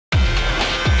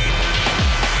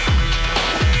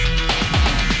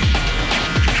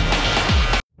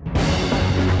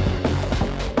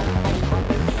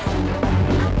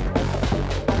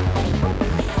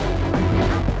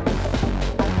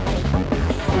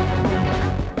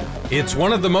It's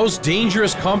one of the most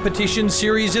dangerous competition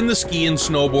series in the ski and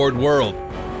snowboard world.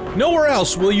 Nowhere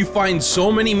else will you find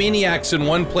so many maniacs in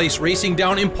one place racing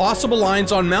down impossible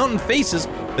lines on mountain faces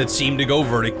that seem to go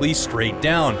vertically straight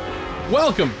down.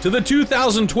 Welcome to the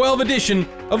 2012 edition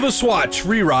of the Swatch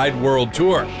Freeride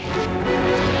Worldtour.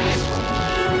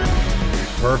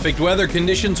 Perfect weather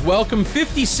conditions welcome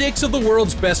 56 of the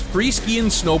world's best free ski and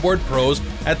snowboard pros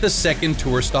at the second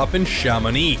tour stop in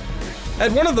Chamonix.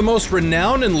 At one of the most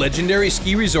renowned and legendary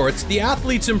ski resorts, the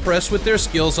athletes impress with their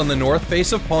skills on the north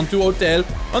face of Pont du Hotel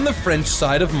on the French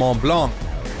side of Mont Blanc.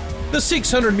 The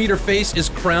 600-meter face is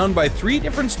crowned by 3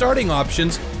 different starting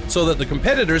options so that the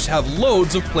competitors have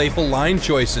loads of playful line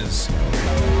choices.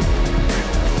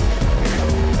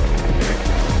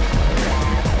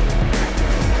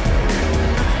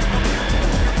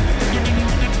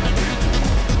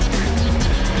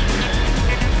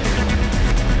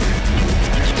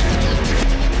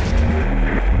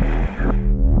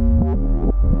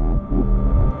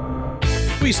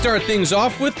 We start things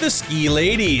off with the ski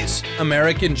ladies.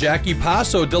 American Jackie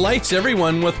Passo delights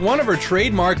everyone with one of her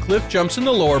trademark cliff jumps in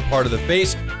the lower part of the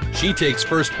face. She takes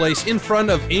first place in front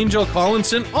of Angel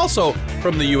Collinson, also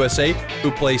from the USA,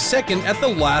 who plays second at the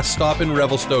last stop in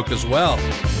Revelstoke as well.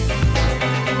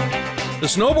 The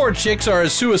snowboard chicks are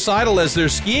as suicidal as their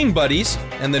skiing buddies,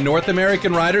 and the North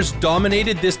American riders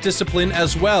dominated this discipline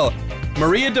as well.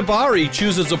 Maria DeBari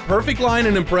chooses a perfect line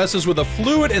and impresses with a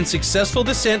fluid and successful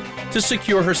descent to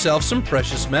secure herself some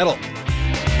precious metal.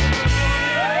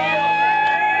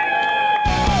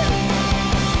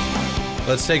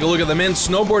 Let's take a look at the men's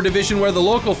snowboard division, where the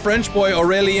local French boy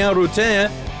Aurélien Routin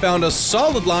found a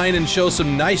solid line and shows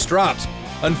some nice drops.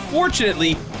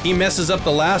 Unfortunately, he messes up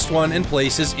the last one and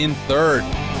places in third.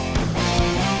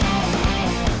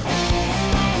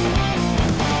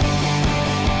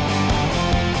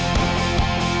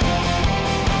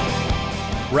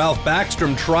 Ralph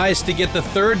Backstrom tries to get the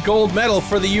third gold medal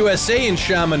for the USA in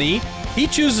Chamonix. He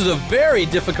chooses a very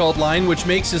difficult line which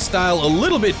makes his style a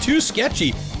little bit too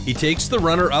sketchy. He takes the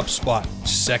runner-up spot.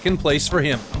 Second place for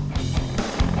him.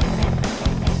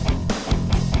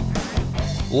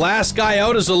 Last guy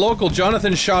out is the local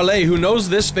Jonathan Charlet, who knows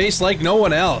this face like no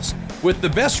one else. With the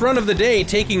best run of the day,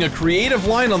 taking a creative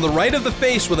line on the right of the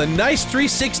face with a nice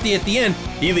 360 at the end,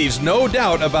 he leaves no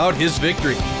doubt about his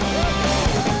victory.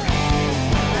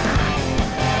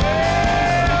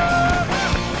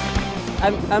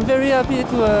 I'm very happy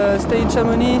to stay in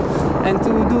Chamonix and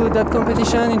to do that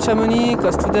competition in Chamonix,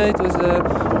 because today it was a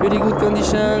really good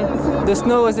condition. The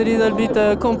snow was a little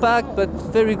bit compact but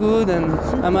very good, and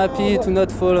I'm happy to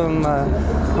not fall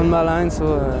on my line,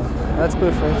 so that's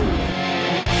perfect.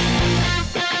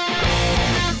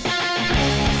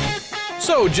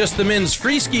 So, just the men's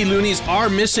free ski loonies are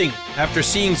missing. After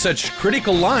seeing such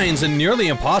critical lines and nearly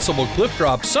impossible cliff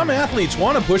drops, some athletes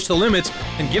want to push the limits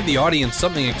and give the audience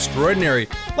something extraordinary,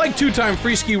 like 2-time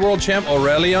free ski world champ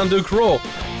Aurélien Ducrot.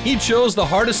 He chose the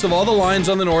hardest of all the lines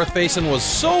on the north face and was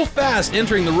so fast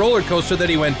entering the roller coaster that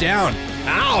he went down.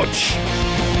 Ouch!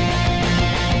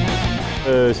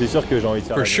 For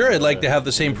sure, I'd like to have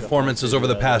the same performances over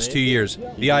the past 2 years.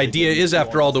 The idea is,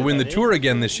 after all, to win the tour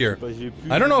again this year.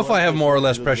 I don't know if I have more or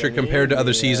less pressure compared to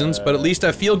other seasons, but at least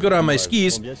I feel good on my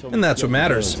skis, and that's what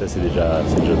matters. The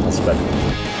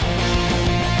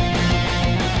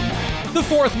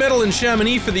 4th medal in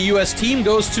Chamonix for the US team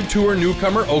goes to tour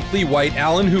newcomer Oakley White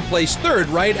Allen, who placed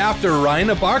 3rd right after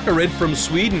Raina Barkaryd from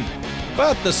Sweden.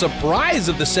 But the surprise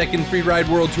of the second Freeride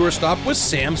World Tour stop was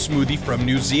Sam Smoothie from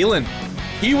New Zealand.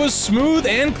 He was smooth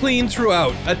and clean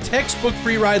throughout, a textbook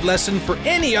freeride lesson for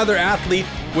any other athlete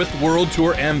with World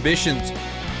Tour ambitions.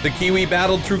 The Kiwi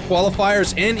battled through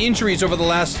qualifiers and injuries over the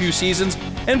last few seasons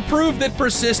and proved that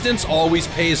persistence always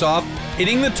pays off,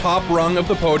 hitting the top rung of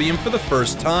the podium for the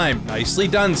first time. Nicely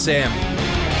done, Sam.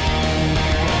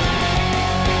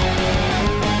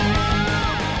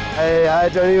 I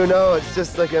don't even know, it's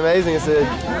just like amazing. It's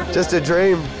just a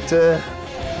dream to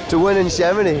win in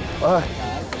Chamonix.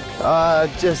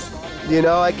 Just, you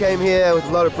know, I came here with a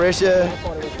lot of pressure.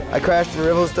 I crashed in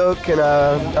Revelstoke, and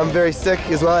I'm very sick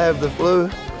as well. I have the flu,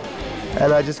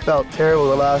 and I just felt terrible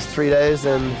the last 3 days,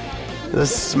 and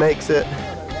this makes it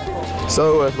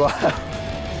so worthwhile.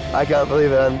 I can't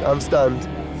believe it. I'm stunned,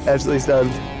 absolutely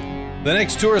stunned. The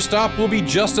next tour stop will be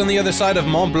just on the other side of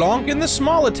Mont Blanc in the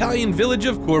small Italian village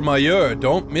of Courmayeur.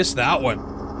 Don't miss that one.